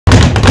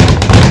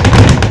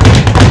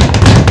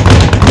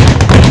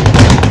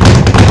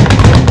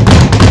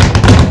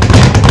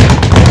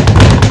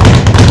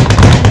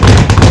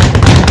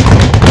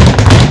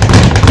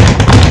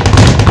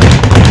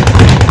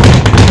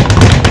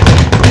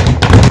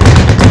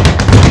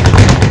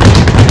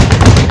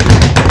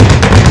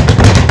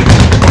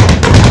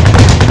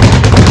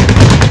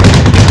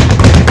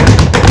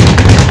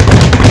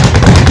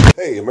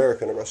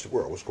across the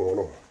world. What's going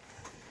on?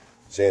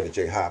 Xander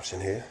J. Hobson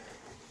here,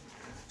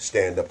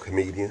 stand-up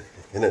comedian,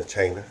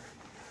 entertainer,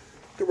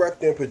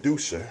 director and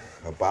producer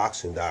of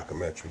boxing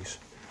documentaries,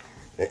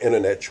 and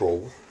internet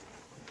troll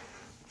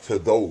to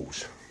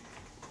those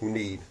who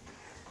need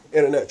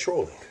internet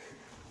trolling.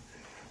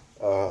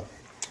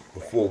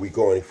 Before we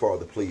go any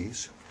further,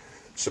 please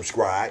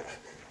subscribe,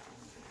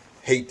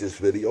 hate this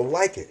video,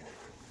 like it,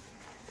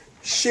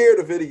 share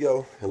the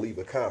video, and leave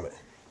a comment.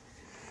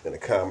 And the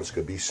comments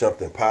could be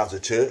something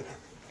positive,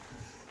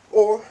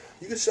 or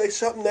you could say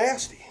something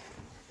nasty.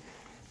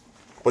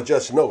 But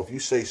just know, if you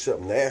say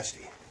something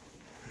nasty,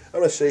 I'm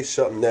going to say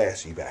something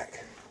nasty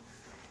back.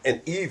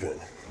 And even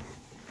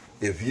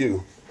if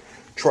you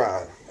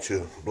try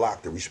to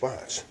block the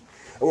response,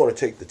 I want to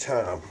take the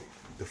time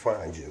to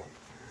find you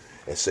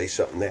and say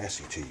something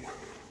nasty to you.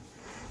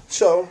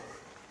 So,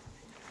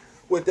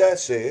 with that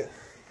said,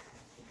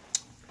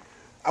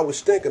 I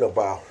was thinking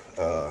about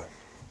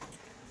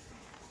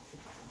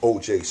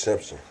O.J.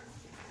 Simpson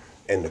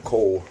and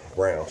Nicole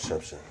Brown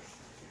Simpson.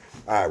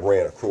 I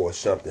ran across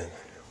something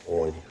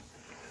on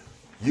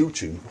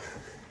YouTube,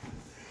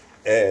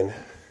 and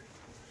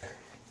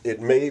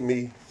it made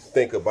me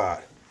think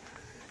about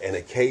an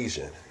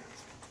occasion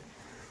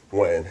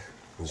when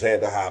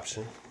Xander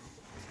Hobson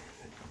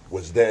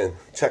was then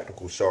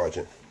Technical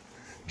Sergeant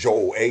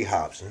Joel A.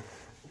 Hobson,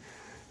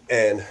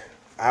 and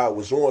I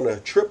was on a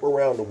trip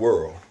around the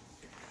world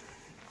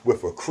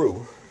with a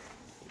crew,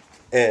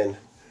 and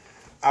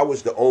I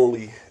was the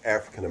only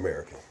African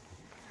American.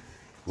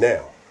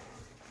 Now,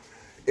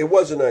 it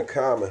wasn't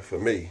uncommon for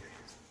me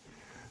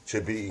to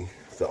be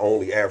the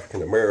only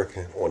African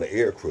American on the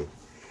air crew,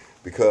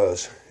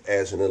 because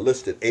as an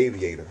enlisted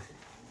aviator,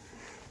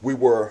 we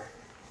were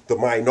the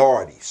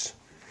minorities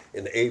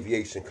in the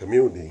aviation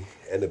community.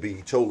 And to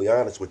be totally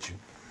honest with you,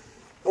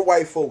 the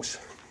white folks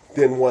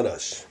didn't want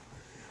us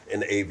in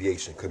the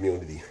aviation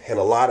community. And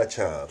a lot of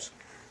times,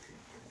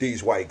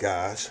 these white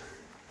guys,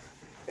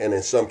 and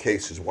in some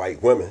cases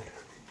white women,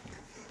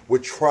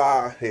 would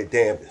try their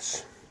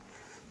damnedest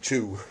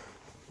to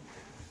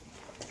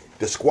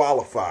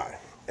disqualify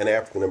an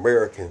African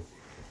American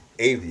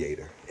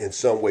aviator in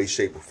some way,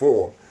 shape, or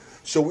form,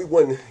 so we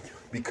wouldn't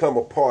become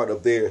a part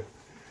of their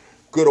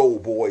good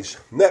old boys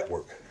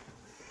network.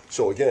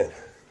 So again,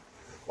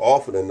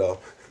 often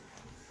enough,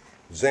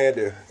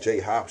 Xander J.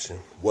 Hobson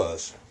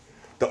was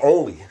the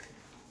only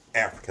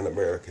African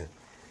American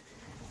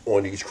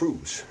on these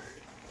crews,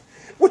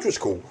 which was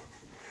cool,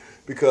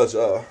 because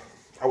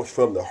I was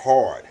from the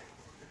hard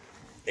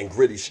and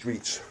gritty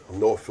streets of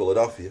North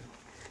Philadelphia,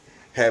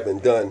 having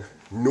done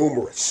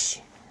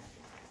numerous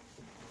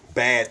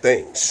bad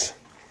things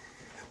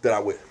that I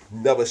would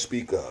never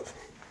speak of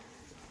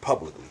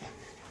publicly,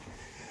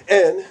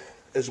 and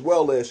as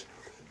well as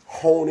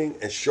honing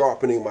and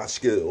sharpening my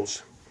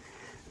skills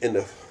in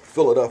the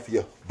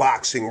Philadelphia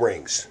boxing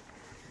rings,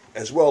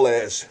 as well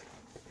as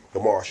the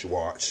martial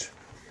arts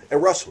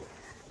and wrestling.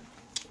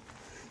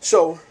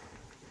 So,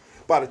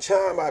 by the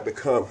time I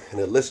become an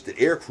enlisted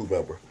aircrew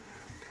member,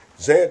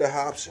 Xander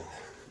Hobson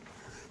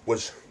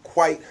was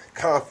quite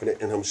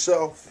confident in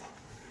himself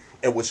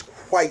and was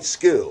quite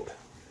skilled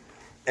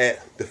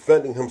at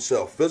defending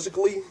himself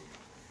physically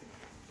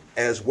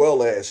as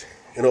well as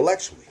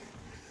intellectually.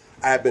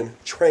 I've been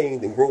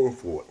trained and groomed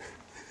for it.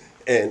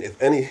 And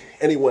if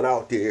anyone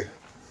out there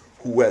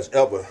who has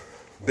ever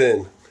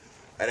been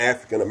an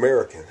African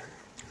American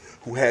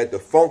who had to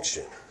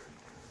function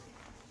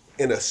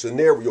in a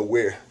scenario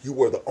where you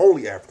were the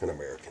only African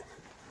American,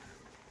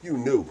 you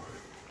knew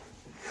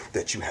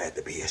that you had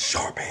to be a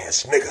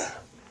sharp-ass nigga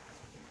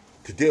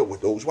to deal with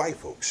those white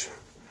folks.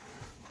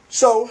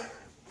 So,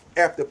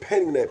 after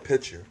painting that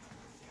picture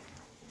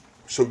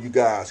so you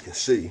guys can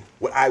see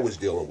what I was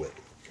dealing with,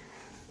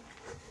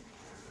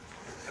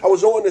 I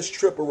was on this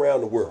trip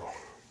around the world.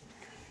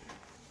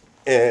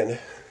 And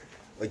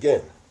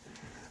again,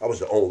 I was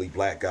the only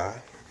black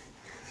guy.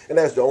 And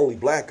as the only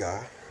black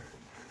guy,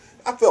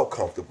 I felt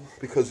comfortable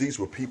because these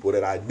were people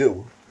that I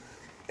knew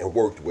and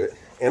worked with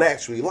and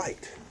actually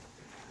liked.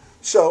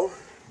 So,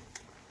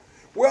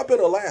 we're up in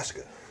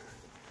Alaska,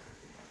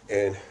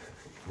 and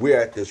we're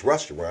at this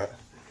restaurant,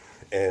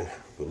 and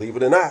believe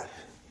it or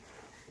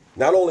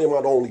not only am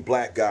I the only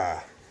black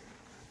guy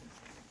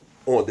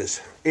on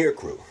this air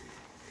crew,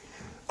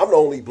 I'm the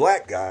only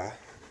black guy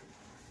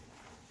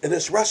in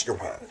this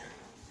restaurant.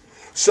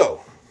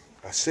 So,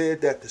 I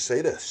said that to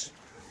say this.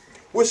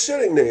 We're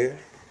sitting there,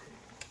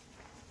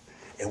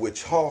 and we're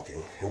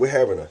talking, and we're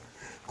having a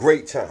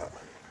great time.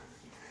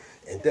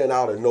 And then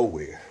out of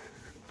nowhere,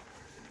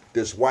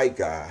 this white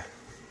guy,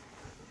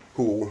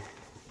 who,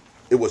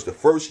 it was the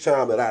first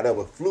time that I'd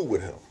ever flew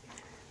with him,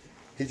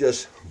 he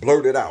just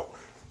blurted out,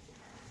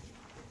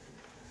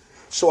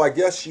 "So I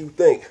guess you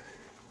think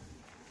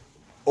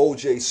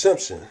O.J.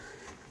 Simpson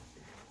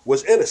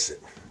was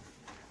innocent?"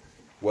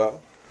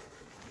 Well,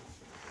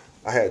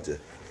 I had to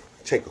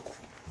take a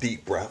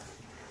deep breath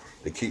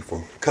to keep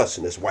from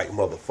cussing this white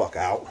motherfucker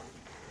out.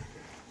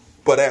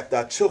 But after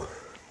I took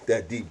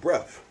that deep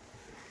breath,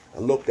 I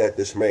looked at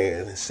this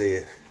man and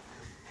said,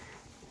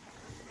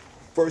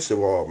 First of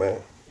all,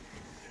 man,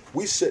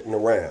 we sitting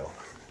around,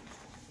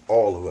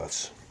 all of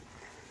us,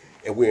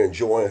 and we're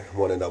enjoying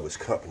one another's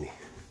company.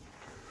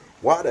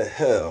 Why the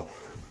hell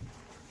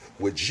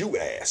would you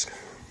ask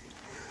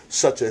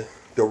such a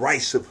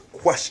derisive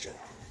question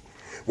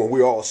when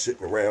we're all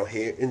sitting around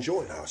here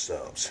enjoying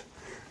ourselves?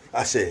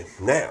 I said,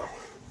 now,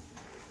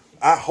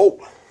 I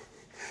hope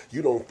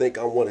you don't think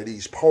I'm one of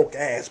these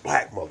punk-ass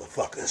black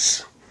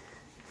motherfuckers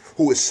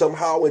who is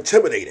somehow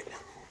intimidated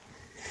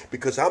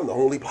because I'm the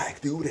only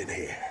black dude in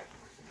here.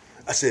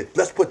 I said,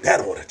 let's put that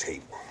on the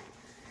table.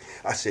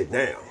 I said,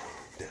 now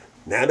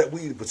that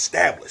we've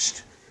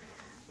established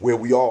where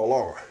we all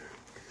are,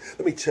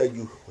 let me tell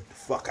you what the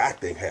fuck I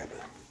think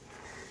happened.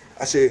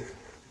 I said,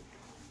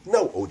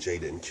 no,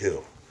 OJ didn't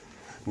kill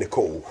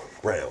Nicole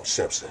Brown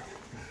Simpson.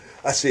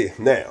 I said,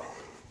 now,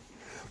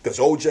 does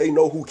OJ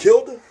know who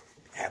killed her?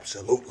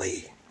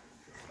 Absolutely.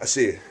 I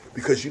said,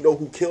 because you know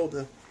who killed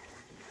her?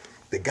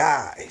 The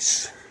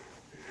guys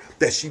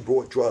that she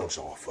brought drugs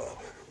off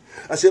of.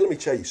 I said, let me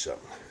tell you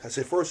something. I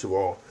said, first of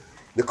all,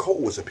 Nicole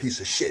was a piece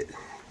of shit.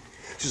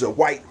 She's a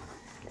white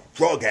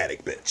drug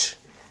addict bitch.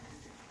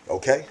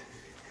 Okay?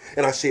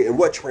 And I said, and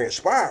what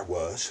transpired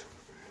was,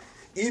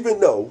 even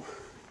though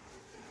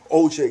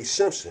O.J.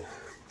 Simpson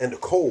and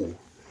Nicole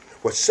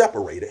were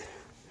separated,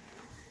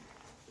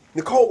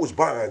 Nicole was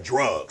buying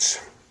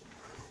drugs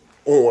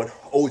on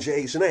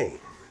O.J.'s name.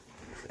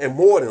 And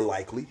more than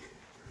likely,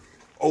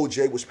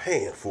 O.J. was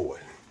paying for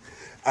it.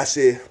 I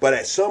said, but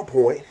at some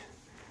point,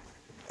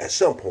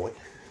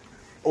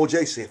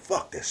 O.J. said,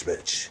 fuck this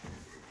bitch.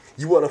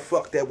 You want to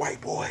fuck that white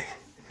boy?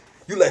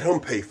 You let him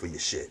pay for your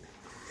shit.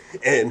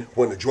 And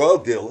when the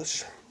drug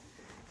dealers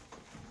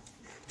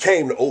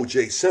came to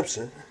O.J.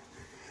 Simpson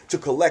to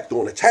collect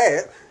on the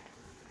tab,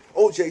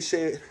 O.J.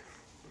 said,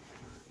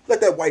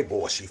 let that white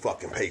boy she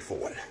fucking pay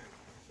for it.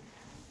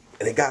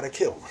 And they got her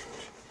killed.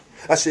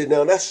 I said,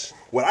 now that's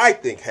what I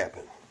think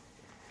happened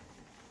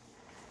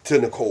to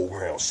Nicole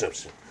Brown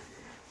Simpson.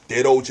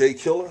 Did O.J.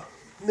 kill her?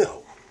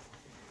 No.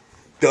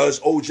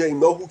 Does O.J.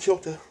 know who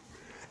killed her?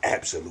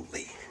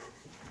 Absolutely.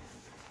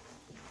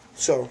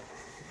 So,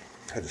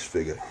 I just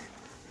figured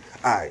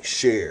I'd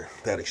share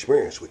that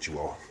experience with you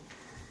all.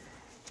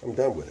 I'm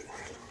done with it.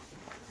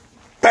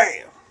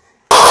 Bam!